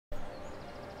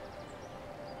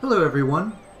Hello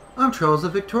everyone, I'm Charles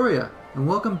of Victoria, and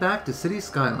welcome back to City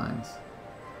Skylines.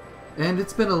 And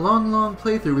it's been a long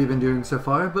playthrough we've been doing so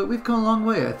far, but we've come a long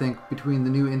way, I think, between the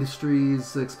new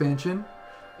industries expansion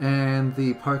and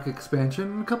the park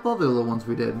expansion and a couple other little ones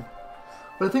we did.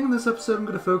 But I think in this episode I'm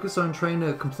going to focus on trying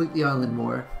to complete the island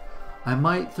more. I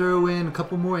might throw in a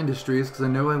couple more industries, because I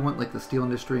know I want like the steel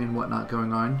industry and whatnot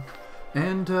going on.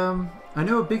 And I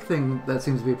know a big thing that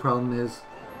seems to be a problem is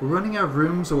we're running out of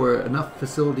rooms or enough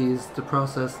facilities to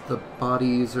process the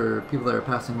bodies or people that are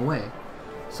passing away.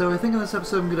 So I think in this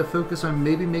episode I'm going to focus on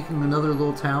maybe making another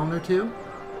little town or two,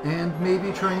 and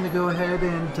maybe trying to go ahead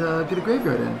and get a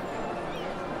graveyard in.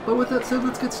 But with that said,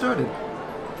 let's get started.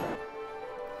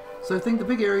 So I think the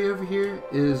big area over here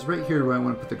is right here where I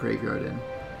want to put the graveyard in.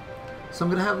 So I'm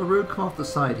going to have a road come off the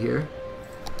side here.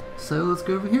 So let's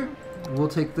go over here. We'll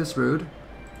take this road.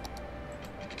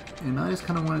 And I just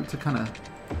kind of want it to kind of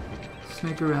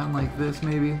snake around like this,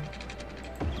 maybe.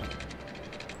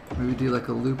 Maybe do like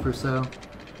a loop or so.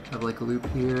 Have like a loop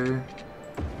here.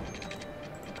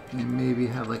 And maybe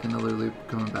have like another loop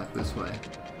going back this way.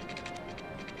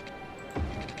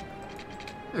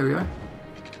 There we are.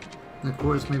 And of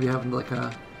course maybe have like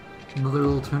another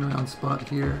little turnaround spot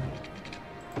here.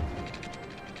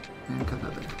 And cut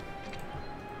that there.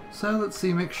 So let's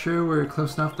see, make sure we're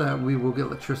close enough that we will get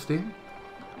electricity.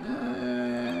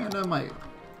 And I might...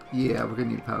 Yeah, we're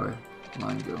gonna need a power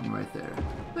line going right there.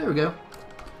 There we go.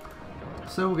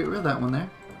 So we'll get rid of that one there.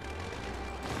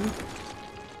 Boop.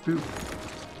 Boop.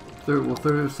 We'll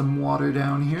throw some water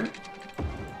down here.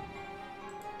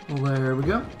 Well, there we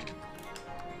go.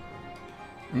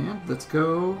 And let's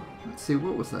go... Let's see,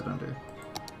 what was that under?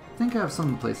 I think I have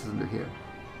some places under here.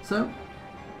 So,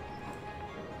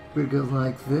 we go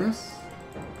like this.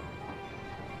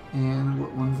 And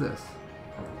what one's this?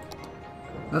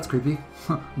 That's creepy.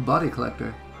 Body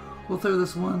collector. We'll throw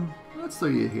this one. Let's throw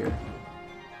you here.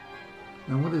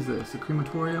 And what is this? A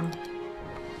crematorium?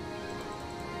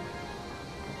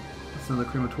 That's another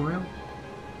crematorium.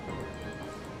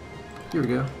 Here we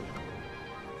go.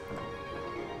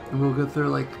 And we'll go throw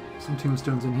like some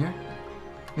tombstones in here.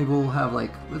 Maybe we'll have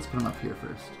like, let's put them up here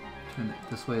first. Turn it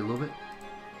this way a little bit.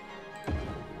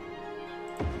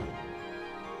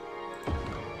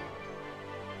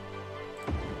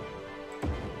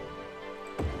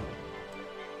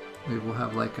 Maybe we'll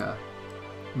have like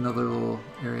another little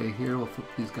area here. We'll flip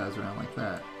these guys around like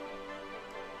that.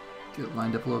 Get it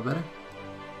lined up a little better.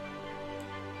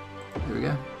 There we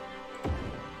go.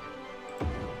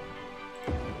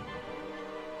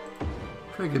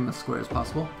 Try to get them as square as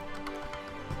possible.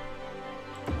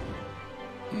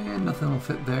 And nothing will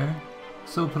fit there.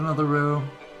 So we'll put another row.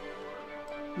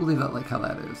 We'll leave that like how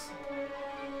that is.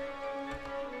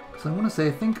 So I want to say,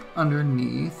 I think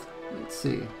underneath, let's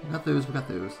see, we got those, we got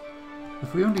those.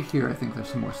 If we go into here, I think there's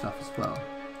some more stuff as well.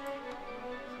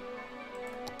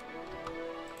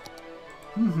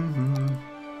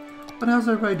 But how's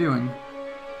everybody doing?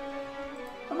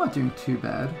 I'm not doing too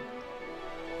bad.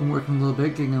 Been working a little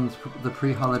bit, getting in the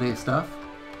pre-holiday stuff.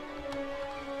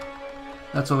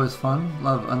 That's always fun. A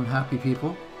lot of unhappy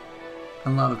people.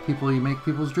 And a lot of people, you make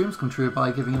people's dreams come true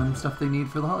by giving them stuff they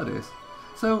need for the holidays.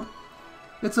 So,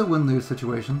 it's a win-lose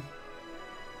situation.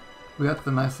 We got the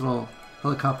nice little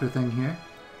helicopter thing here.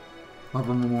 We'll have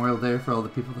a memorial there for all the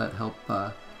people that help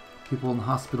people in the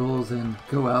hospitals and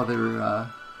go out of their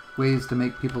ways to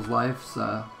make people's lives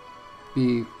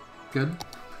be good.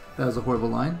 That was a horrible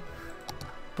line.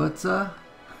 But that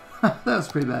was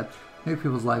pretty bad. Make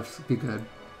people's lives be good.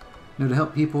 You know, to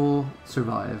help people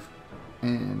survive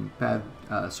in bad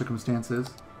circumstances.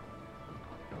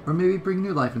 Or maybe bring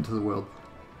new life into the world.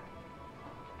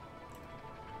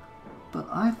 But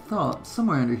I thought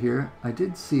somewhere under here I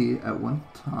did see at one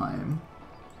time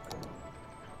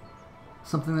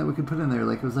something that we could put in there,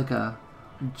 like it was like a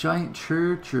giant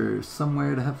church or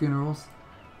somewhere to have funerals.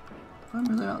 But I'm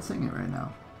really not seeing it right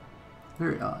now.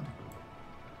 Very odd.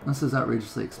 Unless it's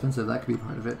outrageously expensive, that could be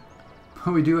part of it.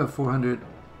 But we do have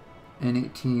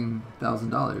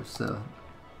 $418,000, so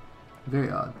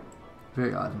very odd.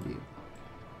 Very odd indeed.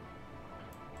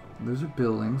 Those are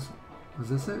buildings. Was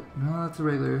this it? No, that's a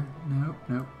regular. Nope,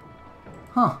 nope.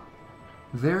 Huh.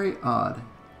 Very odd.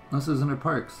 Unless it was under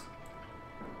parks.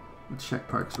 Let's check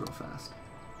parks real fast.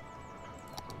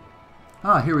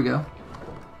 Ah, here we go.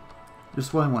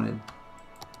 Just what I wanted.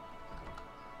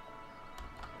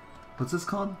 What's this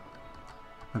called?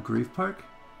 A grief park?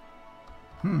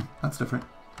 That's different.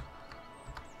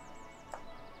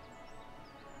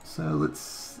 So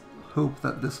let's hope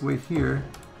that this way here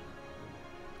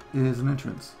is an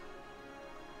entrance.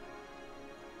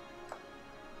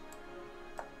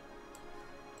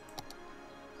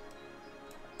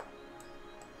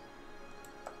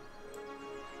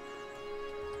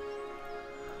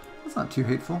 That's not too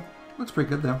hateful. Looks pretty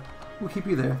good though. We'll keep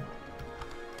you there.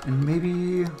 And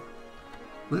maybe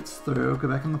let's go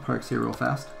back in the parks here real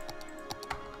fast.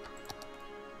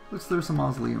 Let's throw some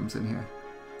mausoleums in here.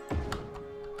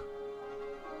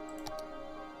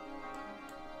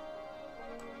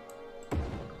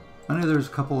 I know there's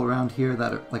a couple around here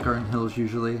that are in hills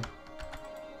usually.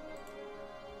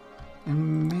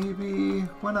 And maybe,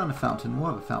 why not a fountain?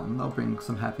 We'll have a fountain. That'll bring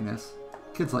some happiness.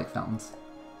 Kids like fountains.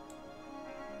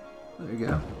 There you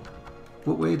go.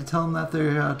 What way to tell them that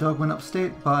their dog went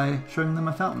upstate? By showing them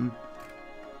a fountain.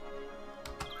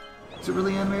 Is it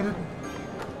really animated?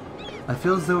 I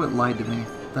feel as though it lied to me.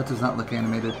 That does not look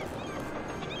animated.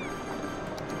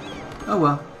 Oh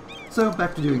well. So,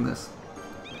 back to doing this.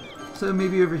 So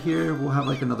maybe over here we'll have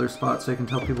like another spot so I can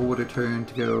tell people where to turn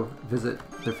to go visit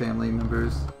their family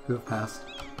members who have passed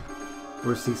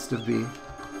or ceased to be.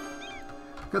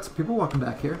 Got some people walking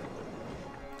back here.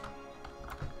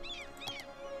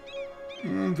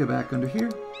 And go back under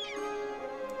here.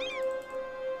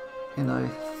 And I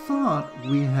thought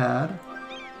we had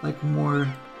like more,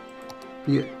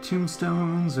 be it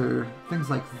tombstones or things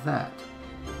like that.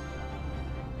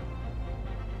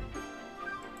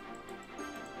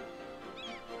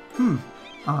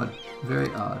 Odd.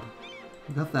 Very odd.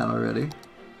 We got that already.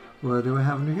 What do I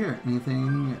have under here?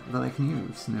 Anything that I can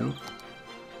use? Nope.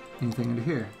 Anything under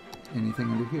here? Anything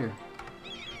under here?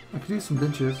 I could use some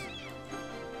benches.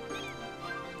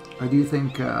 I do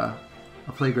think a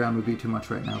playground would be too much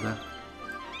right now, though.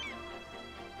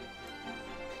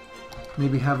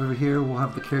 Maybe have over here, we'll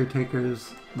have the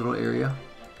caretaker's little area.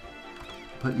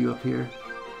 Put you up here.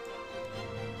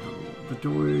 The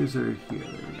doors are here.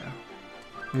 There we go.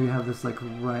 Maybe have this like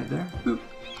right there. Boop.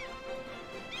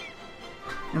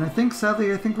 And I think,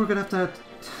 sadly, I think we're gonna have to,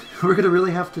 we're gonna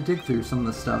really have to dig through some of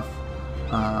the stuff.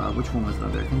 Which one was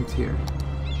it there? I think it's here.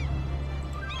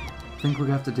 I think we're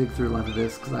gonna have to dig through a lot of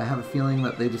this because I have a feeling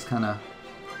that they just kind of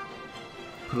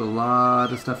put a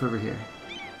lot of stuff over here.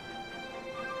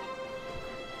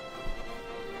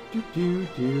 Do do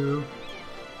do.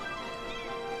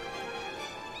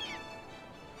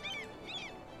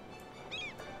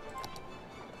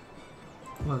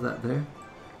 We'll have that there.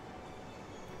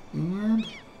 And,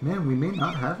 man, we may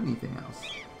not have anything else.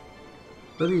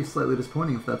 That'd be slightly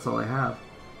disappointing if that's all I have.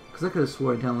 Because I could have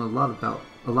swore I downloaded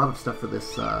a lot of stuff for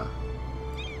this, for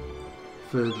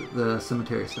the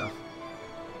cemetery stuff.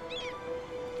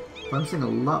 But I'm seeing a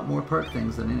lot more park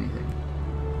things than anything.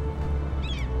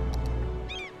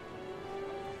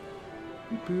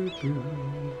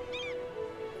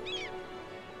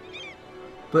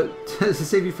 But to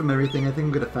save you from everything, I think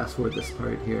I'm going to fast forward this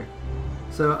part here.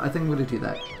 So I think I'm going to do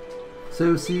that.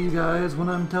 So see you guys when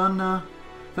I'm done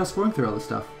fast forwarding through all this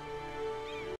stuff.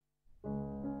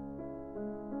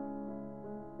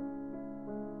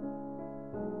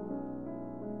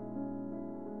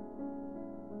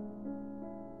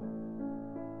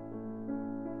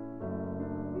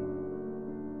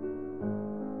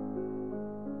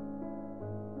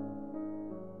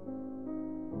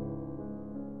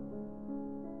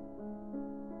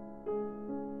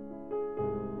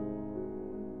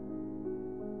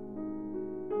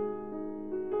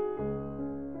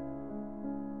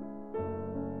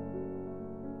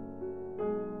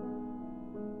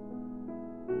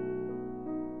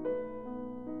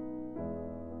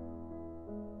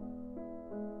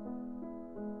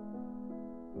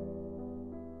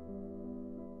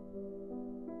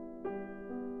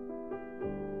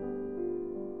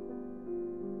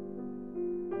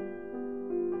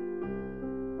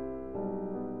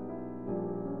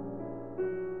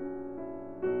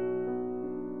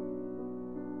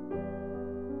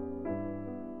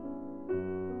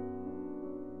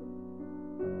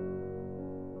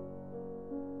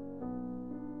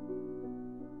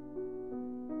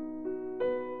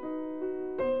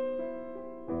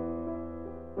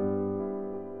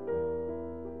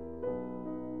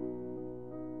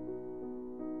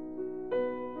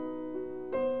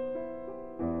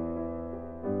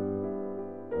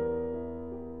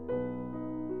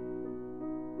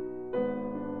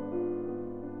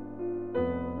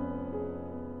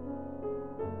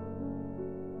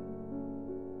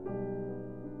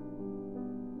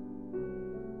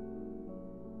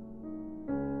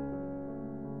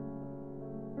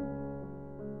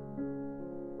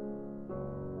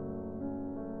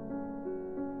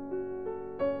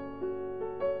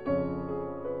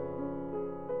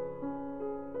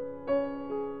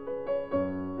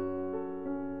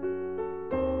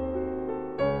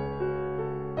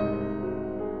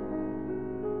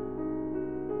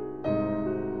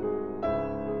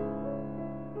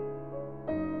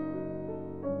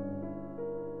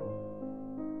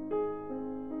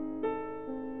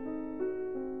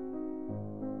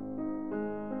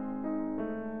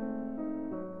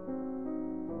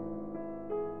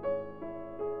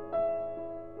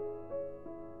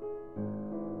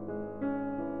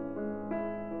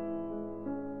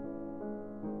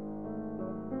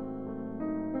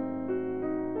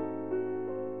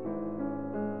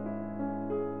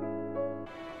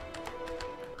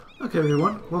 Okay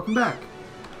everyone, welcome back.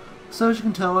 So as you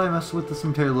can tell, I messed with this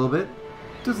interior a little bit.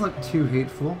 It doesn't look too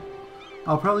hateful.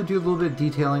 I'll probably do a little bit of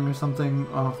detailing or something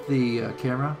off the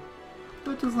camera,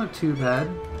 but it doesn't look too bad.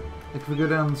 Like if we go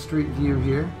down the street view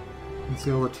here, you can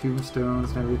see all the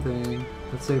tombstones and everything.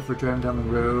 Let's say if we're driving down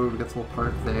the road, we got some little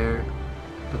park there.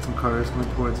 Got some cars coming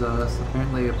towards us.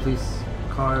 Apparently a police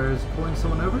car is pulling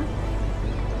someone over.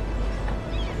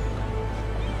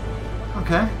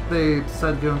 Okay, they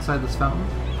decided to go inside this fountain.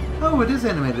 Oh, it is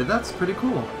animated. That's pretty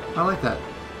cool. I like that.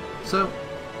 So,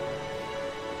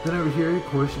 then over here, of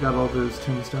course, you got all those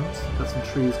tombstones. Got some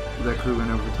trees that grew in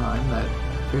over time that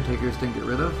caretakers didn't get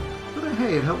rid of. But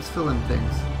hey, it helps fill in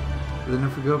things. And then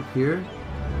if we go up here,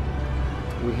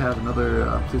 we have another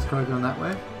police car going that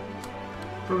way.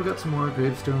 But we got some more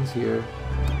gravestones here.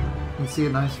 You can see a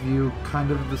nice view, kind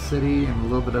of the city and a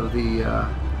little bit of the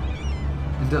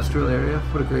industrial area.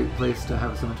 What a great place to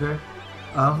have a cemetery.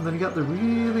 Then you got the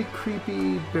really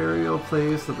creepy burial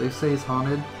place that they say is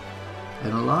haunted.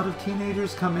 And a lot of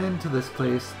teenagers come into this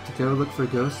place to go look for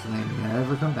ghosts and they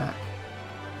never come back.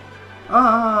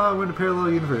 Ah, we're in a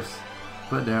parallel universe.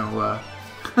 But no,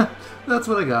 that's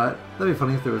what I got. That'd be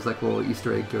funny if there was like a little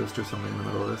Easter egg ghost or something in the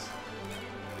middle of this.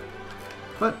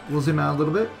 But we'll zoom out a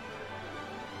little bit.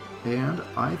 And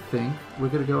I think we're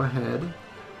going to go ahead.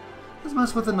 Let's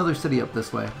mess with another city up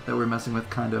this way that we're messing with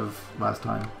kind of last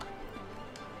time.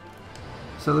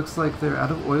 So it looks like they're out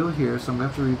of oil here, so I'm going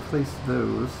to have to replace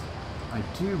those. I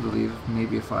do believe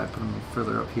maybe if I put them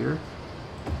further up here.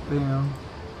 Bam.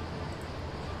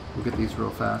 We'll get these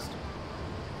real fast.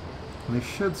 And they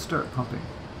should start pumping.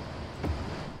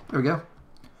 There we go.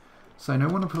 So I know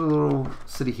I want to put a little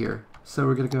city here, so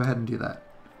we're going to go ahead and do that.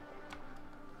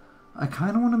 I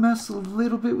kind of want to mess a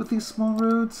little bit with these small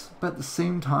roads, but at the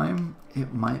same time,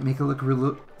 it might make it look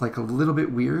like a little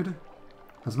bit weird.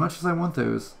 As much as I want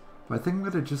those, but I think I'm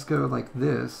going to just go like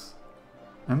this.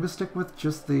 I'm going to stick with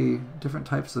just the different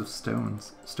types of stone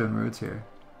roads here.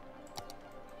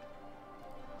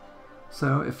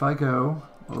 So if I go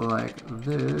like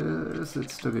this,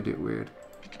 it's still going to do it weird.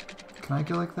 Can I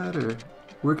go like that, or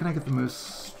where can I get the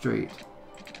most straight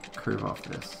curve off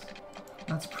this?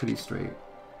 That's pretty straight.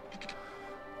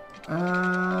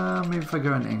 Maybe if I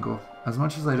go at an angle. As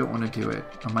much as I don't want to do it,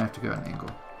 I might have to go at an angle.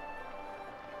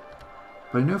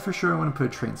 But I know for sure I want to put a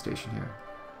train station here.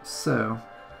 So,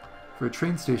 for a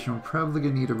train station, we're probably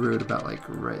going to need a road about like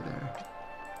right there.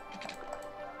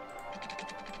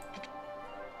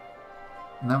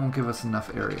 And that won't give us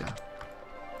enough area.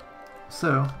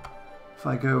 So, if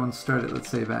I go and start it, let's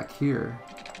say back here,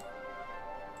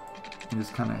 and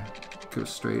just kind of go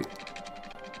straight,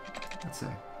 let's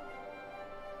say.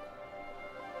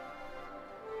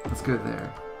 Let's go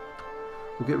there.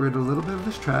 We'll get rid of a little bit of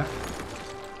this track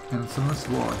and some of this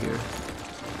wall here.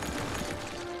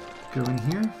 Go in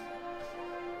here.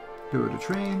 Go to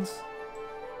trains.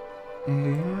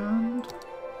 And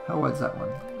how wide's that one?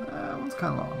 That one's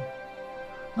kind of long.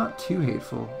 Not too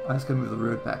hateful. I just gotta move the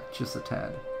road back just a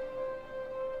tad.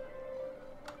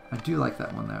 I do like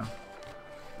that one though.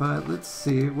 But let's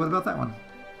see. What about that one?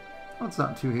 Oh, it's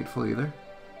not too hateful either.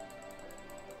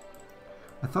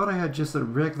 I thought I had just a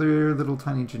regular little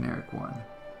tiny generic one,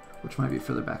 which might be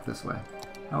further back this way.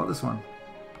 How about this one?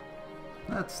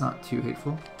 That's not too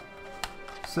hateful.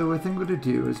 So what I think I'm going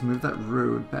to do is move that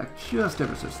road back just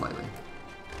ever so slightly.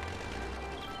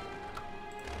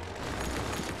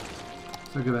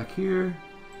 So go back here.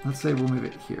 Let's say we'll move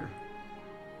it here.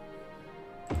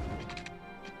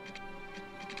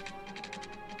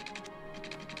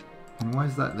 And why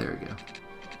is that? There we go.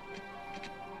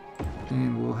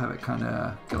 And we'll have it kind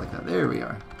of go like that. There we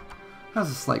are.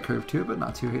 Has a slight curve to it, but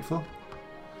not too hateful.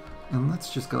 And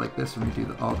let's just go like this when we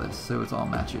do all this, so it's all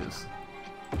matches.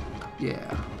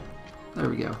 Yeah. There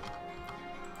we go.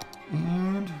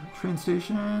 And train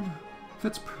station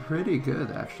fits pretty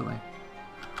good, actually.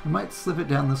 We might slip it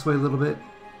down this way a little bit,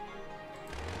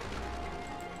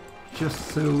 just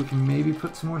so we can maybe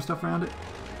put some more stuff around it.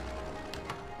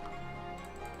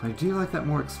 But I do like that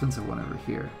more expensive one over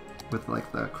here, with like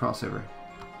the crossover.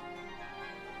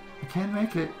 I can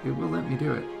make it. It will let me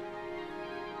do it.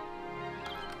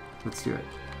 Let's do it.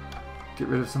 Get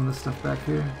rid of some of this stuff back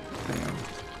here. Bam.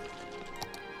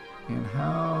 And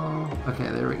how... Okay,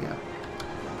 there we go.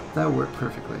 That worked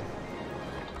perfectly.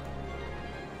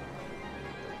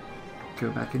 Go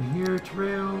back in here to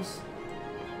rails.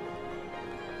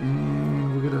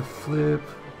 And we're gonna flip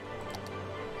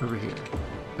over here.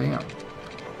 Bam.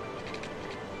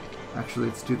 Actually,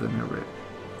 let's do the no rip.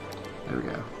 There we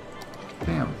go.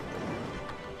 Bam.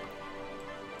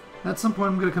 At some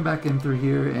point, I'm going to come back in through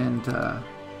here and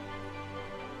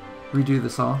redo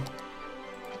this all.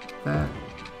 like that.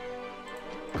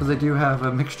 Because I do have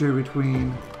a mixture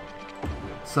between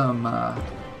some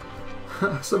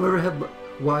some overhead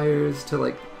wires to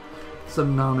like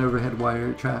some non-overhead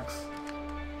wire tracks.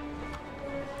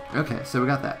 Okay, so we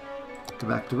got that. Go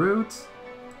back to roads,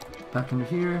 back into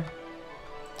here,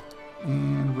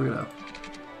 and we're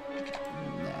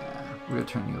gonna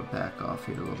turn you back off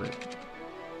here a little bit.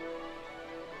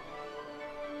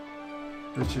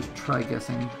 Let's just try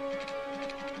guessing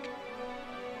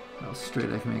how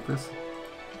straight I can make this.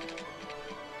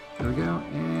 There we go,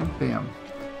 and bam.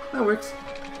 That works.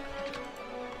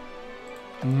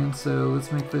 And so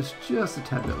let's make this just a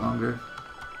tad bit longer.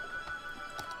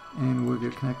 And we're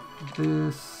going to connect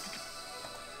this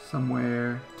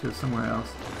somewhere to somewhere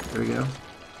else. There we go.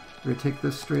 We're going to take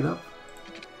this straight up.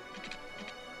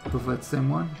 Hopefully that's the same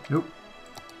one. Nope.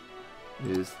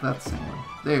 Is that the same one?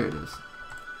 There it is.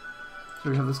 So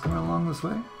we have this coming along this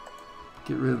way.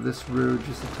 Get rid of this road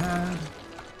just a tad.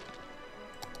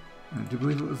 I do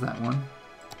believe it was that one.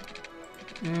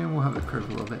 And we'll have it curve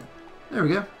a little bit. There we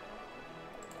go.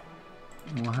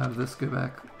 And we'll have this go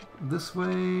back this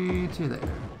way to there.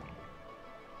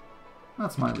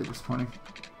 That's mildly disappointing.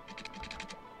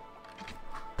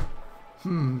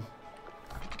 I'm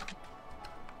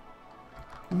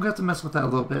gonna have to mess with that a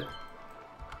little bit.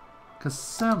 Because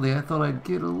sadly I thought I'd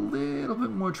get a little bit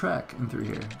more track in through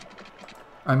here.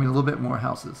 I mean a little bit more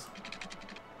houses.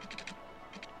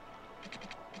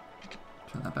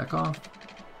 Turn that back off.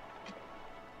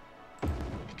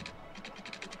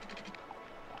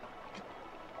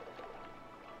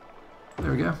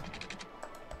 There we go.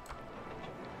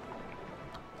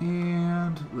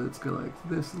 And let's go like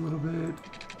this a little bit.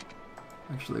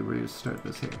 Actually, we're going to start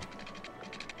this here.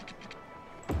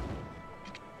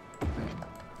 Bam.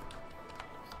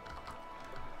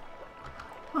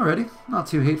 Alrighty, not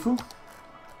too hateful.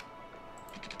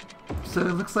 So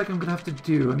it looks like I'm going to have to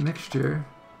do a mixture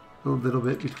a little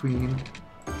bit between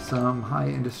some high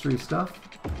industry stuff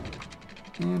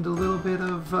and a little bit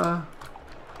of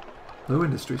low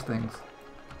industry things.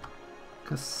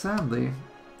 Because sadly,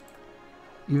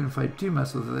 even if I do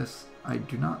mess with this, I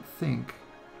do not think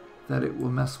that it will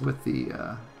mess with the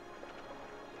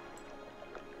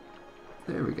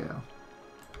there we go.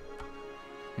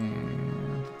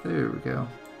 And there we go.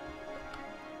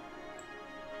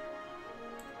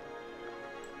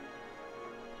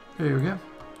 There we go.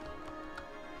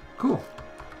 Cool.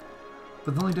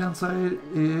 But the only downside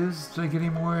is, did I get any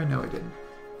more? No, I didn't.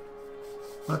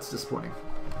 That's disappointing.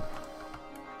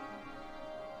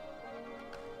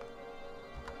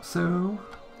 So,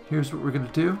 here's what we're going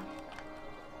to do.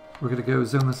 We're going to go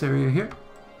zone this area here.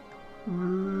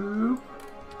 And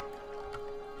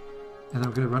then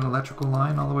we're going to run an electrical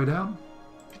line all the way down.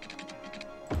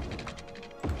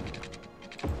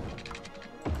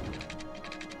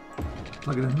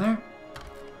 Plug it in there.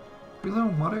 We low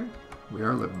in water? We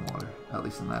are low in water, at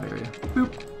least in that area.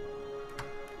 Boop.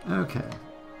 Okay.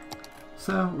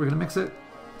 So, we're going to mix it.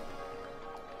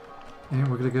 And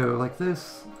we're going to go like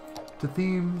this. To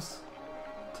themes,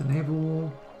 to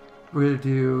naval, we're going to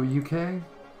do UK,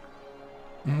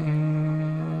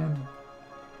 and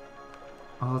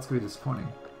oh, that's going to be disappointing.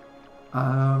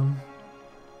 Darn,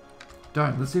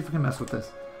 let's see if we can mess with this,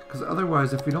 because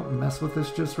otherwise if we don't mess with this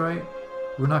just right,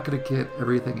 we're not going to get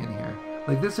everything in here.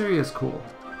 Like this area is cool,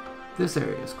 this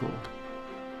area is cool,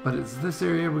 but it's this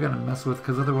area we're going to mess with,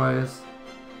 because otherwise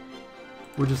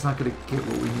we're just not going to get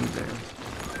what we need there.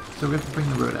 So we have to bring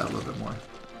the road out a little bit more.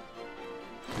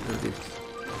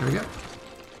 There we go.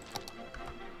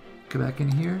 Go back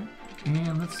in here,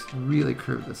 and let's really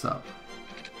curve this up.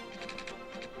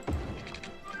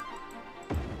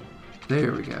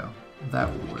 There we go. That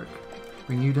will work.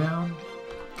 Bring you down.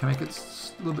 Can I make it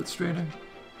a little bit straighter?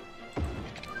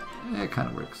 It kind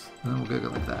of works. And then we'll go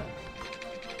like that.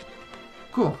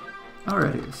 Cool.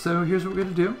 Alrighty, so here's what we're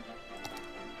going to do.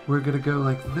 We're going to go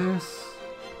like this,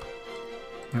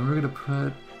 and we're going to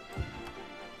put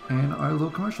in our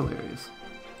little commercial areas.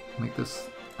 Make this,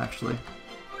 actually,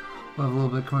 we'll have a little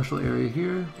bit of commercial area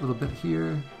here, a little bit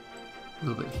here, a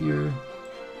little bit here.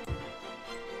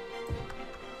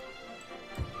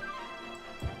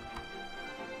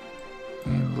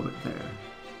 And a little bit there.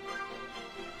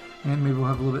 And maybe we'll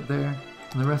have a little bit there.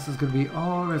 And the rest is going to be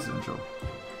all residential.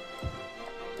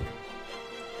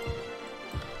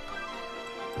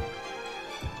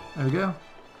 There we go.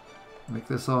 Make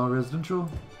this all residential.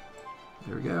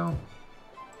 There we go.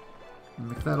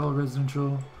 Make that all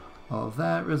residential. All of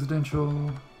that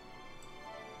residential.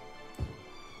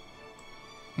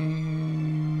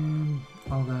 And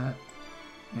all that.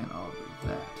 And all of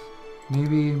that.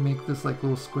 Maybe make this like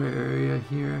little square area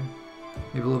here.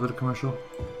 Maybe a little bit of commercial.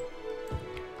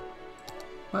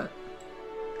 What?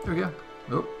 There we go.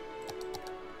 Oh.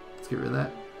 Let's get rid of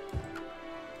that.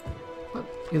 But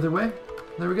either way,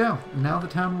 there we go. Now the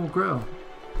town will grow.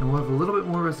 And we'll have a little bit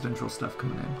more residential stuff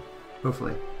coming in.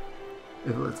 Hopefully.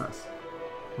 If it lets us.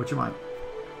 Which am I?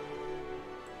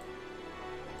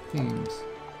 Themes.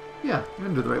 Yeah, you're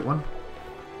gonna do the right one.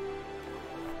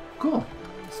 Cool.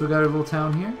 So we got our little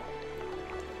town here.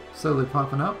 Slowly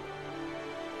popping up.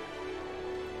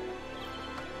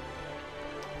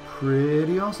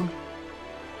 Pretty awesome.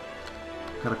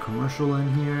 Got a commercial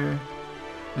in here.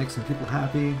 Make some people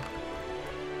happy.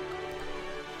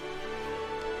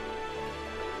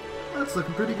 That's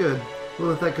looking pretty good. We'll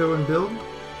let that go and build.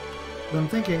 But I'm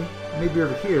thinking, maybe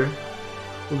over here,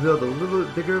 we'll build a little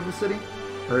bit bigger of a city,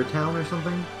 or a town or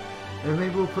something. And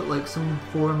maybe we'll put like some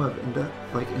form of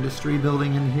industry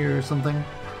building in here or something.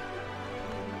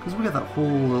 Because we got that whole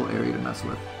little area to mess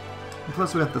with. And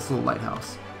plus we got this little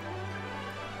lighthouse.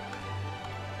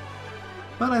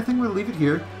 But I think we'll leave it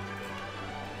here.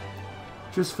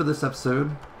 Just for this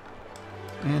episode.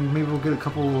 And maybe we'll get a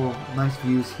couple nice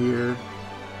views here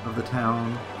of the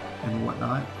town and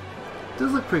whatnot. It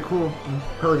does look pretty cool. I'm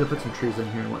probably gonna put some trees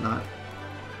in here and whatnot.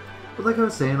 But like I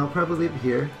was saying, I'll probably leave it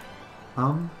here.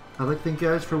 I'd like to thank you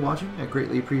guys for watching. I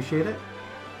greatly appreciate it.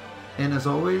 And as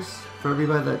always, for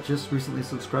everybody that just recently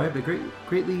subscribed, I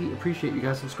greatly appreciate you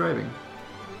guys subscribing.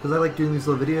 Because I like doing these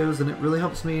little videos and it really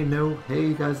helps me know, hey,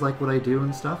 you guys like what I do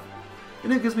and stuff.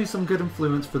 And it gives me some good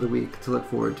influence for the week to look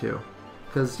forward to.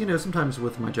 Because, you know, sometimes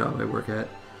with my job I work at,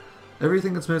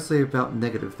 everything that's mostly about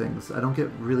negative things. I don't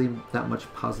get really that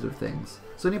much positive things.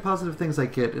 So any positive things I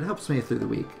get, it helps me through the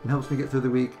week. It helps me get through the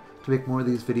week to make more of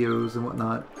these videos and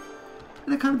whatnot.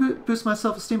 And it kind of boosts my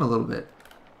self-esteem a little bit.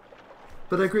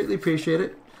 But I greatly appreciate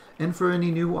it. And for any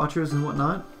new watchers and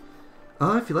whatnot,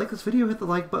 if you like this video, hit the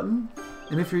like button.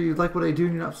 And if you like what I do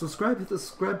and you're not subscribed, hit the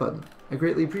subscribe button. I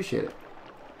greatly appreciate it.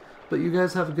 But you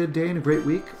guys have a good day and a great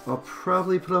week. I'll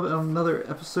probably put up another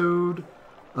episode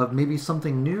of maybe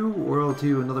something new, or I'll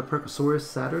do another Perkosaurus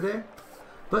Saturday.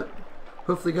 But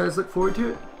hopefully you guys look forward to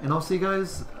it. And I'll see you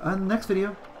guys on the next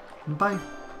video. Bye.